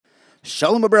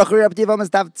Shalom Abrachur Abdivam is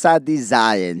Daf Tzadi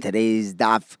Zayin. Today's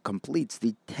Daf completes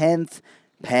the 10th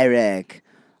Perek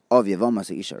of Yevamos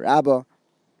Isha Rabbah,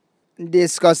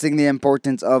 discussing the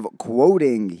importance of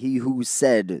quoting he who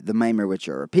said the Maimer which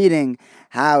you're repeating,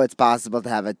 how it's possible to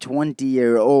have a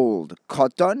 20-year-old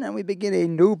Koton, and we begin a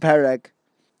new Perek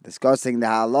discussing the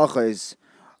halachas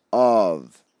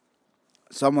of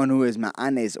someone who is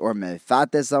ma'anes or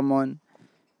mefate someone,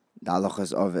 the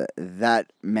halachas of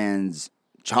that man's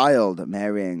child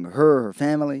marrying her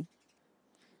family.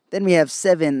 Then we have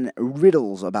 7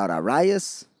 riddles about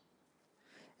Arayas,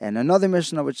 and another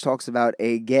Mishnah which talks about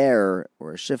a ger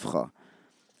or a shifcha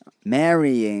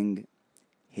marrying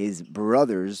his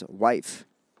brother's wife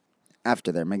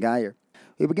after their megayer.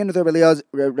 We begin with Rabbi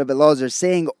Elazar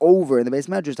saying over in the Beis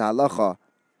Medrash the halacha,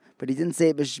 but he didn't say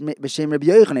it b'shem Rabbi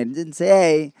Yochanan. He didn't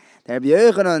say that Rabbi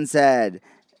Yochanan said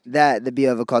that the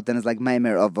bia of a kotan is like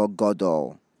maimer of a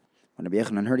gadol. When Rabbi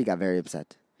Yochanan heard, he got very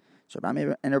upset. So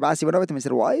Rabbi and Rabasi went over to him and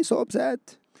said, "Why are you so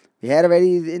upset? We had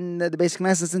already in the basic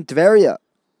classes in Tveria.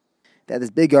 They had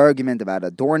this big argument about a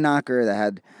door knocker that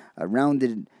had a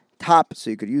rounded top,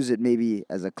 so you could use it maybe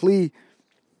as a kli.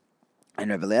 And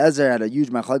Rabbi Eliezer had a huge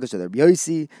machlokes with Rabbi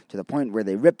Yossi to the point where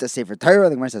they ripped a Sefer Torah.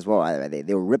 The Gemara says, "Well,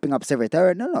 they were ripping up Sefer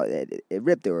Torah." No, it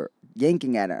ripped. They were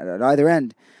yanking at it at either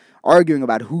end, arguing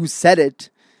about who said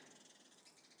it,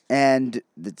 and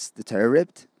the Torah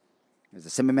ripped. There's a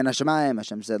Simon min Hashemayim.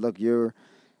 Hashem said, "Look, you're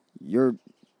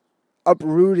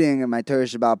uprooting my Torah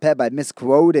Shabbat Peh by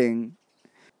misquoting.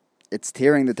 It's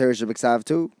tearing the Torah Shabbat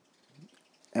too."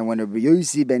 And when Rabbi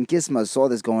Yossi ben Kisma saw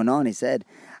this going on, he said,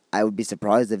 "I would be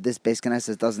surprised if this Beis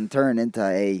Knesset doesn't turn into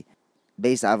a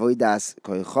Beis Avodas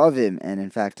Koychavim," and in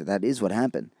fact, that is what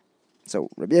happened. So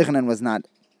Rabbi Yochanan was not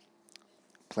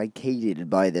placated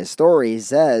by this story. He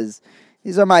says,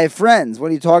 "These are my friends.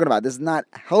 What are you talking about? This is not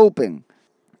helping.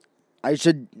 He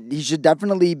should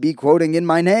definitely be quoting in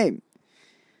my name."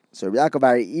 So Rabbi Yaakov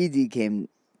Bar Idi came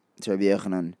to Rabbi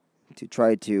Yochanan to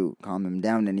try to calm him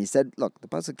down, and he said, "Look, the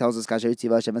pasuk tells us, Kasher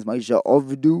Tziva Hashem es Moshe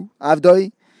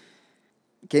Avdoi,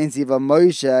 Kein Tziva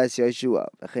Moshe es Yeshua,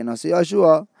 V'chein Osu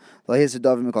Yeshua, Lo Yesu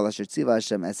David Mikol Asher Tziva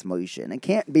Hashem es Moshe." And it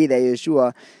can't be that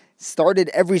Yeshua started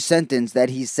every sentence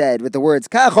that he said with the words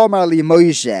Kach Omar Li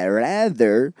Moshe.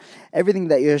 Rather, everything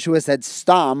that Yeshua said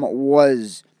stam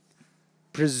was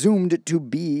presumed to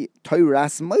be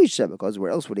Torah's Moshe, because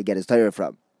where else would he get his Torah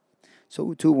from?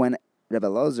 So too, when Rebbe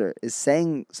Elazar is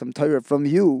saying some Torah from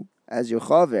you as your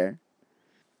chaver,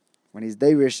 when he's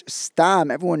Deirish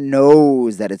Stam, everyone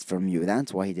knows that it's from you.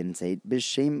 That's why he didn't say it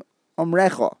B'Shem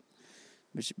Omrecha,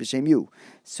 B'Shem you.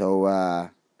 So Rabbi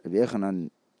Yochanan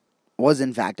was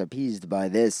in fact appeased by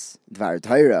this Dvar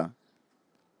Torah,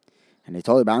 and he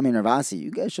told Rabbi and Ravasi,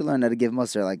 "You guys should learn how to give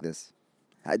Musar like this,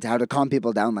 how to calm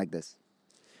people down like this."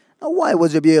 Now, why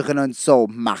was Rabbi Yochanan so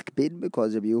makpid?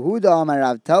 Because Rabbi Yehuda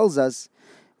Amarav tells us,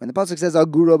 when the pasuk says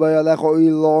 "Agura b'yalecha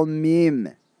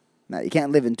oilomim," now you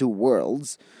can't live in two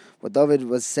worlds. What David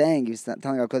was saying, he was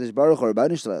telling HaKadosh Baruch Hu,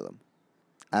 Rabbeinu Shalom,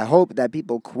 I hope that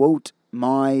people quote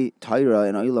my Torah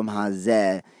in Olam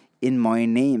Hazeh in my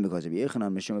name, because Rabbi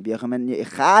Yochanan, Rabbi Yochanan ben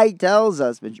Yochai tells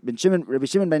us, Rabbi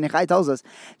Shimon ben Yochai tells us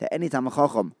that any Talmid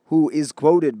Chacham who is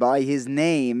quoted by his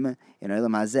name in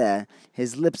Olam Hazeh,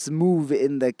 his lips move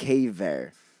in the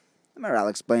kever. The Maharal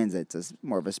explains it. It's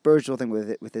more of a spiritual thing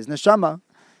with his neshama.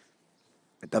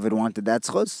 But David wanted that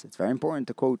schus. It's very important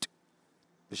to quote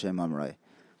B'Shem Amrei.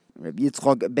 Rabbi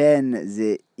Yitzchok ben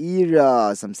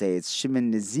Zeira, some say it's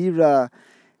Shimon Nezira,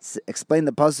 explain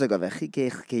the pasuk of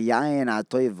Echikech Keyayin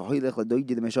Atoiv Hoylech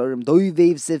Ladoidi the Meshorim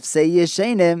Doivev Sifsei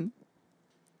Yeshenim.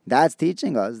 That's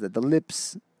teaching us that the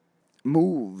lips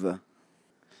move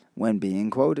when being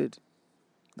quoted.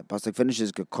 The pasuk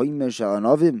finishes Kekoimer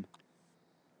Shalanovim.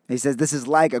 He says this is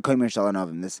like a Koimer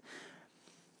Shalanovim, this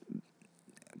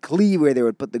kli where they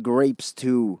would put the grapes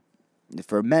to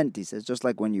ferment. He says just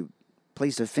like when you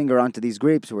place a finger onto these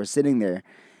grapes who are sitting there,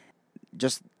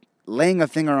 just laying a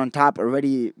finger on top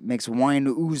already makes wine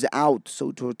ooze out.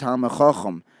 So to Talmid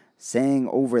Chacham, saying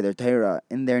over their Torah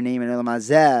in their name in Olam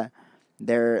Hazeh,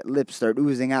 their lips start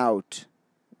oozing out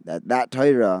that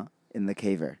Torah in the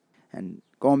kever. And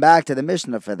going back to the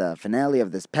Mishnah for the finale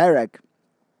of this Perek,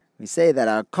 we say that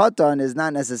a Katan is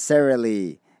not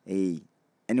necessarily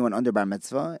anyone under Bar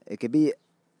Mitzvah. It could be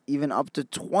even up to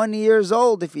 20 years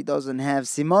old if he doesn't have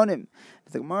Simonim.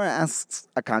 But the Gemara asks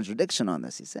a contradiction on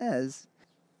this. He says,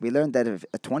 we learned that if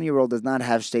a 20-year-old does not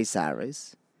have Shtei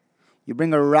Saris, you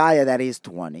bring a Raya that he's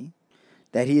 20,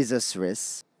 that he is a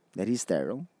Sris, that he's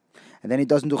sterile, and then he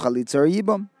doesn't do Chalitza or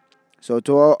Yibam. So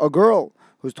to a girl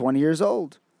who's 20 years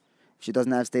old, she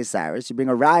doesn't have stay saris. You bring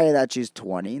a raya that she's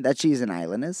 20, that she's an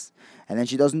islandess, and then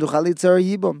she doesn't do chalitza or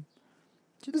yibum.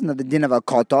 She doesn't have the din of a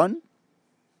koton.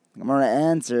 Gemara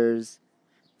answers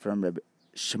from Rabbi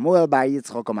Shmuel bar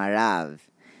Yitzchok Amarav.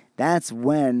 That's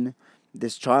when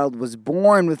this child was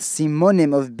born with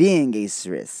simunim of being a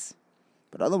sris.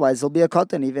 But otherwise, he'll be a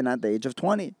koton even at the age of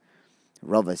 20.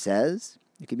 Rava says,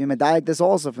 you can be medayik this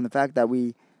also from the fact that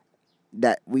we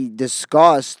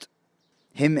discussed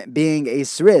him being a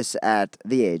sris at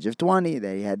the age of 20,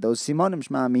 that he had those simunim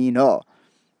shma mino.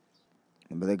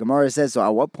 But the Gemara says, so at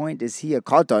what point is he a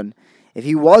katan if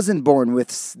he wasn't born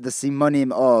with the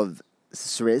simunim of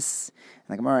sris?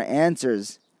 And the Gemara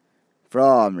answers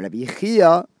from Rabbi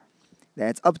Chia that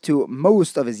it's up to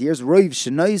most of his years, Roiv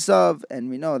Shenoisav, and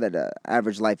we know that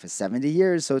average life is 70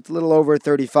 years, so it's a little over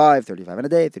 35 in a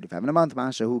day, 35 in a month,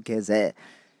 Mashahu Kezeh.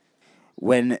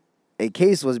 When a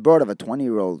case was brought of a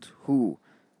 20-year-old who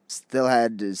still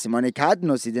had Simone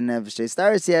Kadnos, he didn't have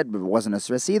Shestaris yet, but wasn't a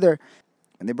Sres either.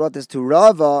 When they brought this to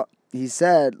Rava, he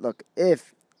said, look,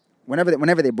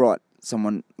 whenever they brought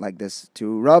someone like this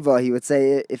to Rava, he would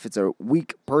say, if it's a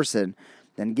weak person,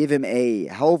 then give him a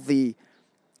healthy,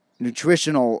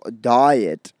 nutritional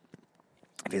diet.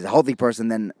 If he's a healthy person,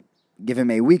 then give him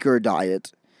a weaker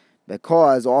diet,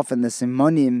 because often the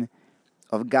simonim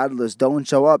of gadlus don't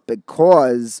show up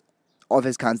because of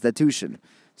his constitution.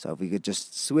 So if we could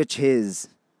just switch his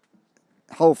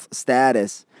health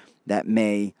status, that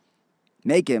may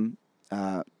make him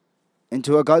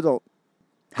into a gadol.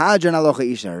 Hadran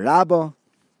alocha isha rabba,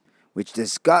 which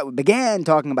began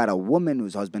talking about a woman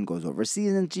whose husband goes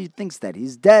overseas and she thinks that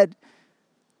he's dead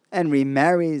and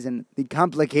remarries, and the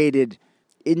complicated,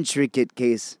 intricate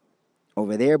case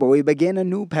over there. But we begin a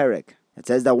new parak. It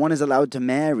says that one is allowed to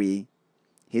marry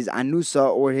his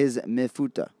anusa or his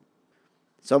mefuta,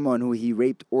 someone who he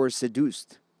raped or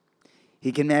seduced.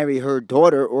 He can marry her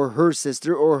daughter or her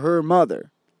sister or her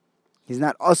mother. He's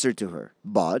not usher to her.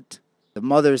 But the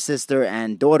mother, sister,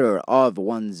 and daughter of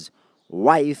one's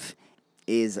wife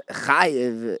is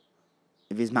chayiv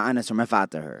if he's ma'anas or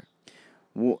mefata her.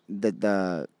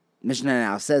 The Mishnah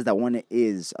now says that one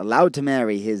is allowed to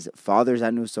marry his father's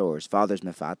anusa or his father's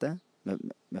mefutes.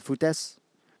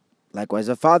 Likewise,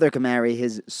 a father can marry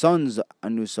his son's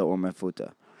anusa or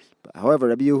mefuta. But, however,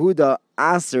 Rabbi Yehuda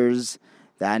answers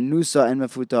the anusa and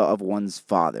mefuta of one's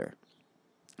father.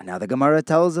 Now the Gemara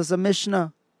tells us a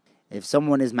Mishnah. If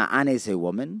someone is ma'anes a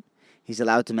woman, he's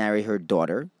allowed to marry her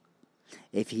daughter.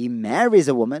 If he marries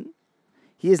a woman,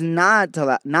 he is not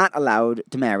allowed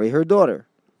to marry her daughter.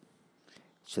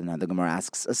 So now the Gemara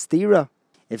asks a stira.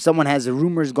 If someone has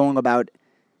rumors going about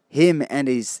him and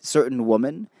a certain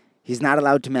woman, he's not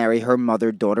allowed to marry her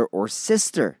mother, daughter, or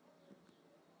sister.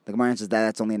 The Gemara answers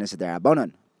that's only in a Seder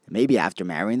Rabbanon. Maybe after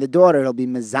marrying the daughter, he'll be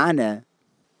mezaneh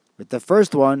with the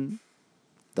first one,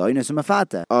 the Oinus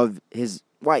Mafata, of his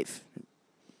wife.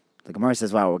 The Gemara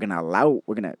says, wow, we're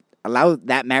gonna allow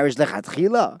that marriage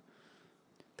lechatchila.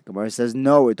 The Gemara says,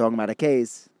 no, we're talking about a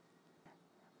case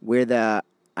where the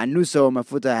anusa or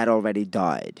mafuta had already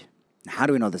died. How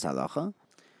do we know this halacha?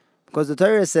 Because the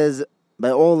Torah says, by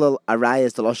all the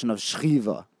arayas, the lashon of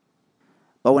shchiva.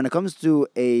 But when it comes to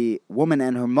a woman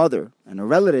and her mother and her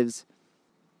relatives,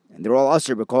 and they're all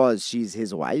usher because she's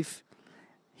his wife,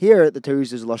 here the Torah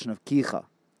uses the lashon of kicha,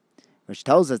 which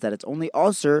tells us that it's only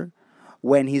usher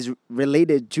when he's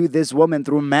related to this woman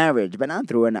through marriage, but not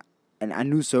through an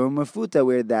anusa or mafuta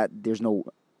where there's no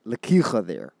lekicha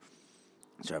there.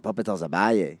 So our Papa tells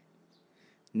Abaye,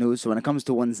 no, so when it comes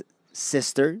to one's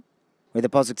sister, where the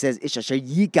pasuk says, Ish asher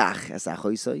yikach es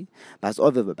achoisoi, bas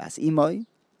ove bas imoi,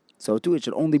 so too it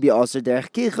should only be aser derech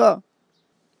kicha,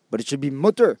 but it should be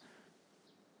mutter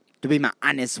to be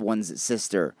ma'anis one's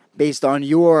sister, based on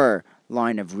your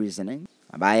line of reasoning.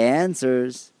 Abaye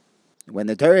answers, when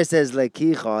the Torah says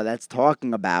lekicha, that's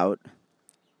talking about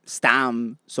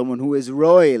stam, someone who is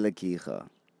roy lekicha.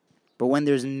 But when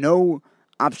there's no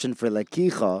option for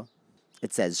lekicha,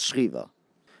 it says shriva.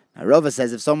 Now Rava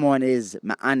says if someone is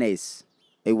ma'anes,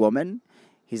 a woman,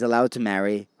 he's allowed to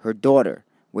marry her daughter.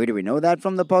 Where do we know that?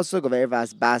 From the pasuk of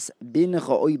Ervas bas bincha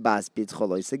oy bas bitcha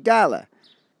loy segala.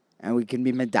 And we can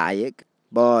be medayik,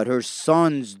 but her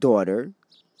son's daughter,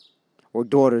 or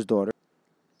daughter's daughter,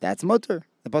 that's mutter.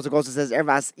 The pasuk also says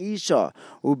Ervas isha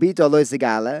ubita loy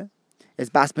segala is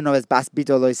bas bino is bas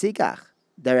bito loy sikach,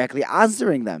 directly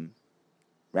answering them.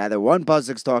 Rather, one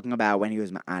pasuk's talking about when he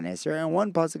was ma'anes her, and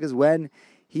one pasuk is when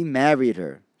he married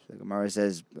her. So the Gemara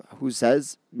says, who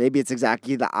says? Maybe it's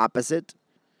exactly the opposite.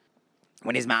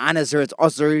 When he's ma'anes her, it's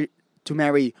also to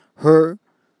marry her.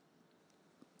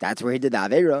 That's where he did the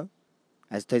Aveira,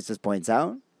 as Tosfos points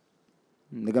out.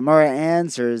 The Gemara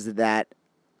answers that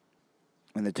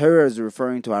when the Torah is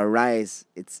referring to arayos,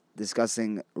 it's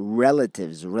discussing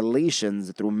relatives,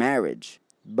 relations through marriage.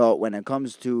 But when it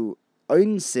comes to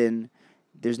onsin,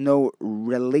 there's no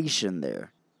relation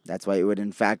there. That's why it would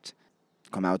in fact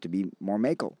come out to be more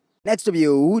mekel. Next, Rabbi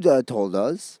Yehuda told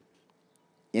us,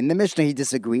 in the Mishnah he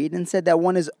disagreed and said that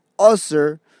one is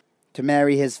usher to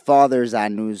marry his father's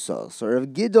anusa. So Rav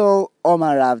Gidol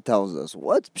Omar Rav tells us,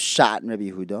 what's pshat in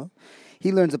Rabbi Yehuda?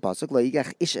 He learns a pasuk, lo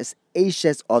yigach ishes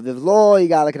eshes aviv lo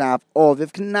yigale knav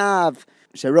aviv knav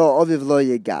shero aviv lo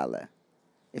yigale.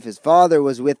 If his father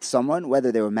was with someone,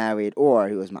 whether they were married or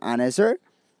he was ma'anes her,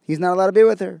 he's not allowed to be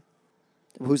with her.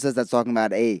 Who says that's talking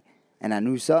about an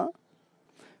anusa?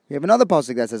 We have another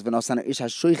pasuk that says, "V'nosana ish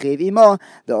hashoichev imo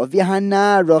the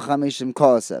ovihana rocha mishim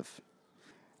kosef."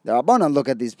 The Rabbanan look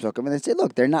at these psukim and they say,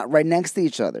 look, they're not right next to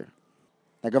each other.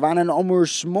 Like Ravanan Omur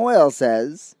Shmuel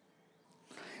says,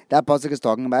 that pasuk is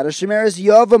talking about a shemeres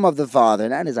yavam of the father,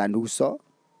 and that is anusa.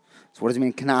 So what does it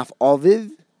mean, knaf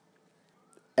aviv?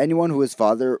 Anyone who his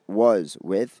father was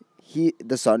with,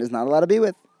 the son is not allowed to be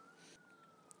with.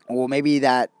 Or maybe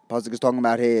that pasuk is talking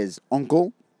about his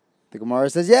uncle. The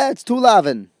Gemara says, yeah, it's 2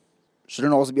 lavin.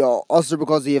 Shouldn't also be also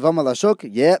because of yavam alashuk?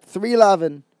 Yeah, 3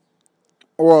 lavin.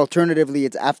 Or alternatively,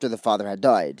 it's after the father had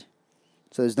died.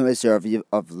 So there's no issue of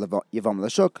Yavam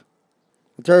Lashuk.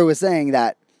 The Torah was saying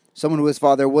that someone who his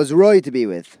father was roy to be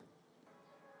with,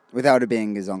 without it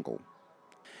being his uncle.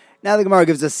 Now the Gemara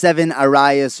gives us 7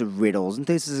 arayos riddles. And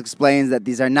Tosfos explains that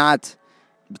these are not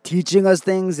teaching us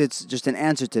things, it's just an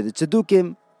answer to the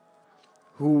tzedukim,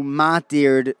 who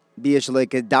matir'd b'yishalei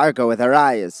darka with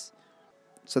arayos.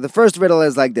 So the first riddle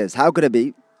is like this. How could it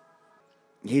be?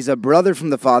 He's a brother from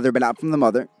the father, but not from the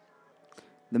mother.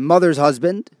 The mother's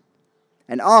husband,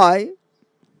 and I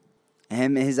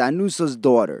am his anusa's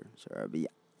daughter. So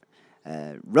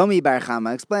Rami Bar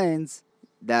Chama explains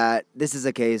that this is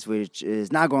a case which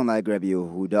is not going like Rabbi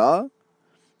Yehuda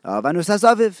of anusas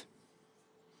aviv.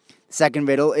 Second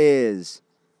riddle is,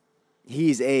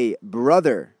 he's a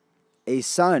brother, a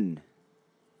son,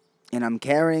 and I'm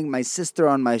carrying my sister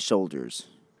on my shoulders.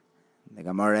 The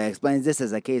Gemara explains this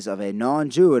as a case of a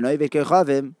non-Jew, an Oived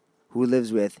Kechavim, who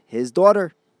lives with his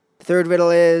daughter. Third riddle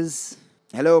is,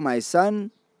 hello, my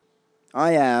son,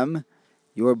 I am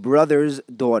your brother's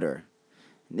daughter.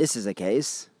 This is a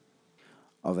case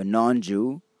of a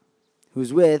non-Jew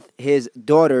who's with his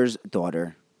daughter's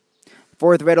daughter.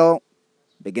 Fourth riddle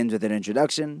begins with an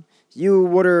introduction. You,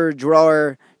 water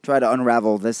drawer, try to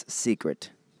unravel this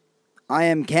secret. I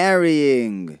am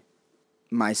carrying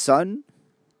my son,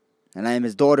 and I am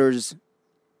his brother's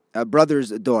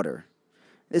daughter.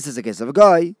 This is a case of a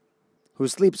guy who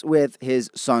sleeps with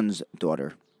his son's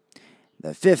daughter.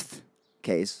 The fifth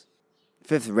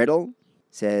riddle,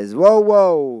 says,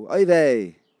 whoa,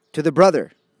 oive, to the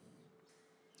brother,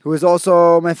 who is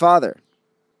also my father,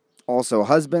 also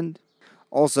husband,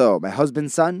 also my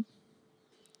husband's son,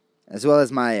 as well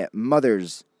as my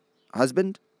mother's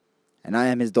husband, and I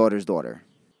am his daughter's daughter.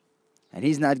 And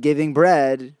he's not giving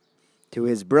bread to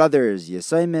his brother's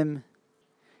Yesoimim,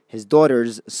 his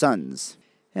daughter's sons.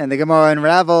 And the Gemara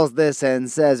unravels this and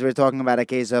says we're talking about a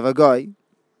case of a guy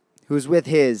who's with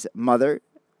his mother,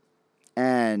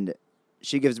 and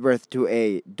she gives birth to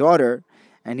a daughter,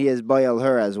 and he is boil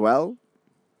her as well.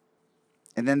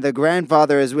 And then the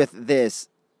grandfather is with this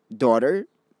daughter,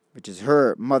 which is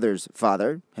her mother's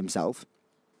father himself,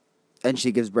 and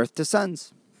she gives birth to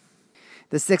sons.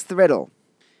 The sixth riddle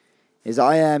is,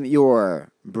 I am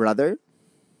your brother.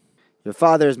 Your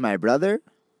father is my brother.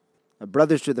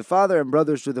 Brothers to the father and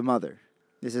brothers to the mother.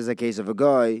 This is a case of a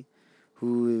guy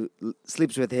who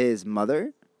sleeps with his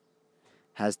mother,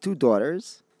 has 2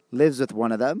 daughters, lives with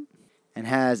one of them, and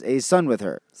has a son with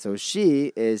her. So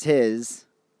she is his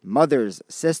mother's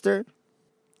sister.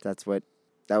 That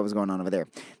was going on over there.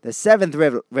 The seventh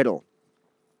riddle.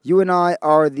 You and I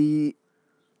are the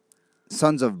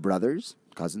sons of brothers,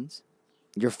 cousins.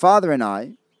 Your father and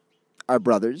I are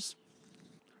brothers,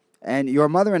 and your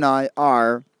mother and I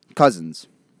are cousins.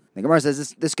 The Gemara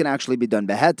says this can actually be done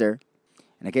beheter,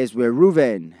 in a case where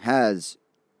Reuven has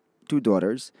 2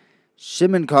 daughters,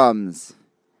 Shimon comes,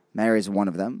 marries one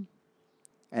of them,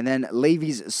 and then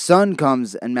Levi's son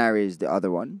comes and marries the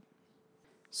other one.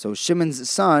 So Shimon's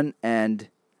son and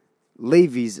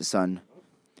Levi's son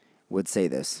would say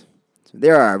this. So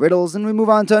there are riddles, and we move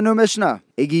on to a new Mishnah.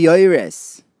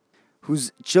 Igiyoires,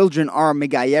 whose children are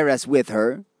megayeres with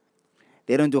her.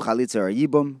 They don't do chalitza or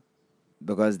yibum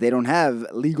because they don't have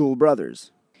legal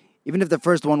brothers. Even if the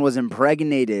first one was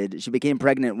impregnated, she became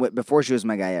pregnant before she was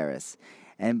megayeres,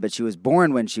 but she was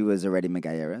born when she was already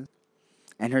megayeres.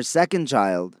 And her second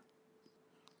child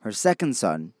her second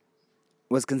son,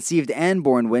 was conceived and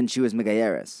born when she was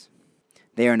Megayeres.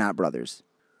 They are not brothers.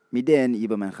 Midin,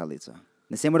 Yibam, and Chalitza.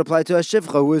 The same would apply to a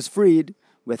Shivcha, who was freed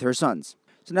with her sons.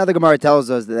 So now the Gemara tells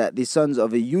us that the sons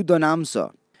of Yudon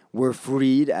Amsa were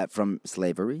freed from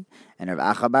slavery, and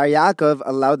Rav Acha bar Yaakov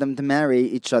allowed them to marry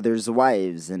each other's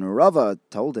wives. And Rava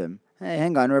told him, hey,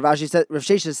 hang on, Rav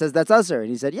Sheshes says that's usher. And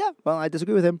he said, yeah, well, I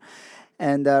disagree with him.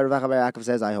 And Rav Acha bar Yaakov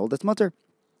says, I hold it's mutter.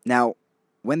 Now,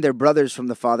 when they're brothers from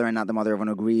the father and not the mother, everyone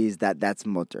agrees that that's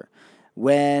mutter.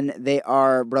 When they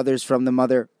are brothers from the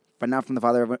mother, but not from the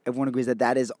father, everyone agrees that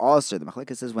that is also. The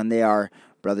Machlekes says when they are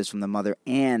brothers from the mother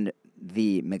and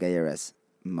the Megayeres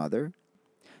mother.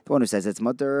 The one who says it's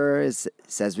mutter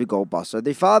says we go basar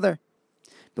the father.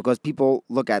 Because people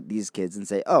look at these kids and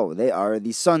say, oh, they are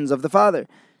the sons of the father.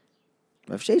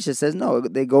 Rav Sheshes says no,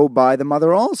 they go by the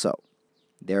mother also.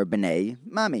 They're b'nei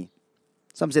mami.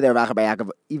 Some say that Rav Acha bar Yaakov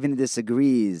even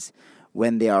disagrees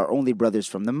when they are only brothers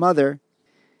from the mother.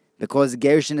 Because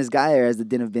Gershon is Gayer has the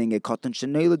din of being a katan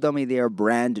shenei l'dami. They are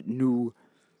brand new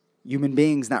human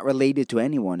beings, not related to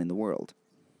anyone in the world.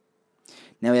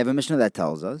 Now we have a Mishnah that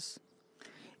tells us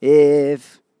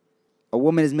if a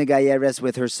woman is megayeres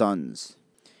with her sons,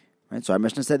 right? So our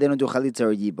Mishnah said they don't do chalitza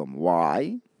or yibum.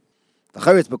 Why?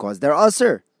 It's because they're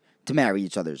usher to marry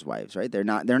each other's wives, right? They're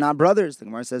not brothers. The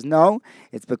Gemara says no.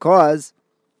 It's because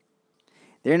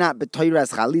they're not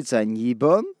betoiras chalitza and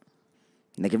yibum.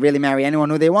 And they can really marry anyone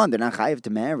who they want. They're not chayiv to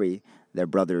marry their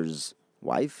brother's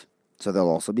wife, so they'll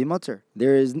also be mutter.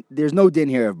 There's no din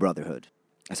here of brotherhood.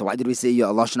 So why did we say a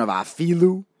lashon of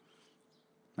afilu?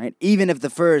 Right? Even if the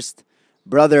first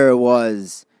brother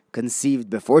was conceived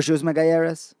before she was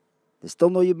megayeres, there's still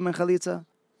no yibum and chalitza.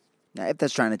 Now, if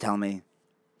that's trying to tell me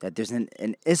that there's an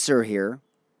isser here,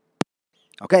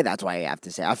 okay, that's why I have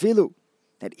to say afilu.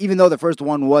 That even though the first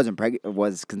one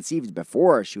was conceived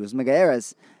before she was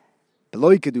megayeres,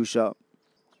 Beloi Kedusha,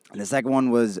 and the second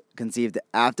one was conceived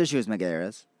after she was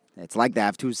Megayeres. It's like they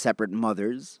have two separate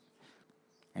mothers,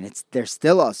 and they're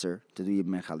still usher to do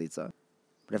Yibum Chalitza.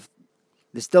 But if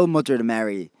they're still mutter to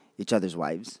marry each other's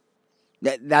wives,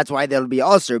 that's why they'll be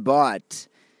usher, but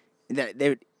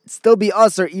they'd still be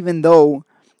usher even though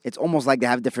it's almost like they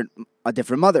have a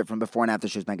different mother from before and after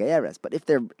she was Megayeres. But if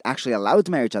they're actually allowed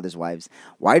to marry each other's wives,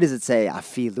 why does it say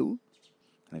Afilu?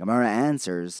 The Gemara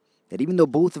answers that even though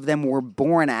both of them were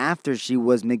born after she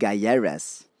was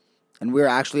Megayeres, and we're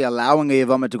actually allowing a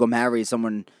Yavama to go marry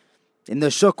someone in the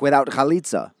shuk without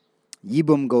Chalitza,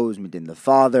 Yibum goes within the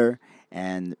father,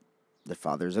 and the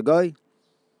father's a guy.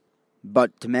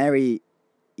 But to marry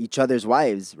each other's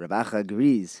wives, Rav Acha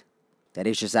agrees that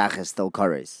Ishesach is still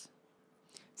Kares,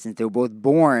 since they were both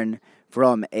born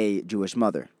from a Jewish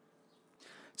mother.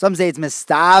 Some say it's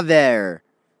Mistaver,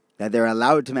 that they're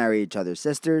allowed to marry each other's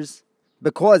sisters,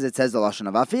 because it says the lashon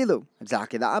of afilu,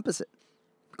 exactly the opposite.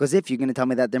 Because if you're going to tell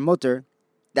me that they're mutter,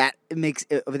 that it makes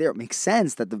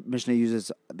sense that the Mishnah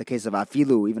uses the case of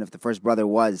afilu, even if the first brother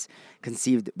was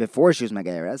conceived before she was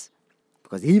megayeres,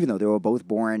 because even though they were both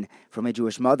born from a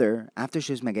Jewish mother, after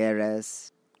she was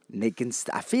megayeres, they can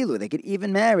afilu, they could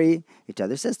even marry each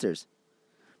other's sisters.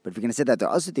 But if you're going to say that they're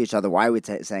also to each other, why are we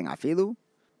saying afilu?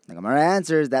 The Gemara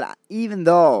answers that even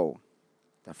though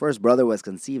the first brother was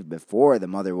conceived before the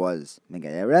mother was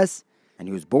Megayeres, and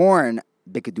he was born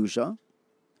B'Kedusha.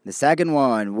 The second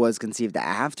one was conceived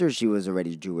after she was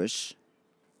already Jewish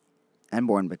and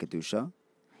born B'Kedusha.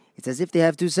 It's as if they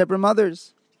have two separate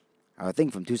mothers. I would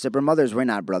think from two separate mothers, we're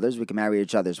not brothers. We can marry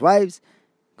each other's wives.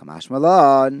 Kamash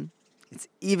Malon. It's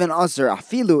even usher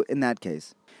afilu in that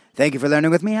case. Thank you for learning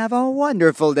with me. Have a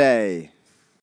wonderful day.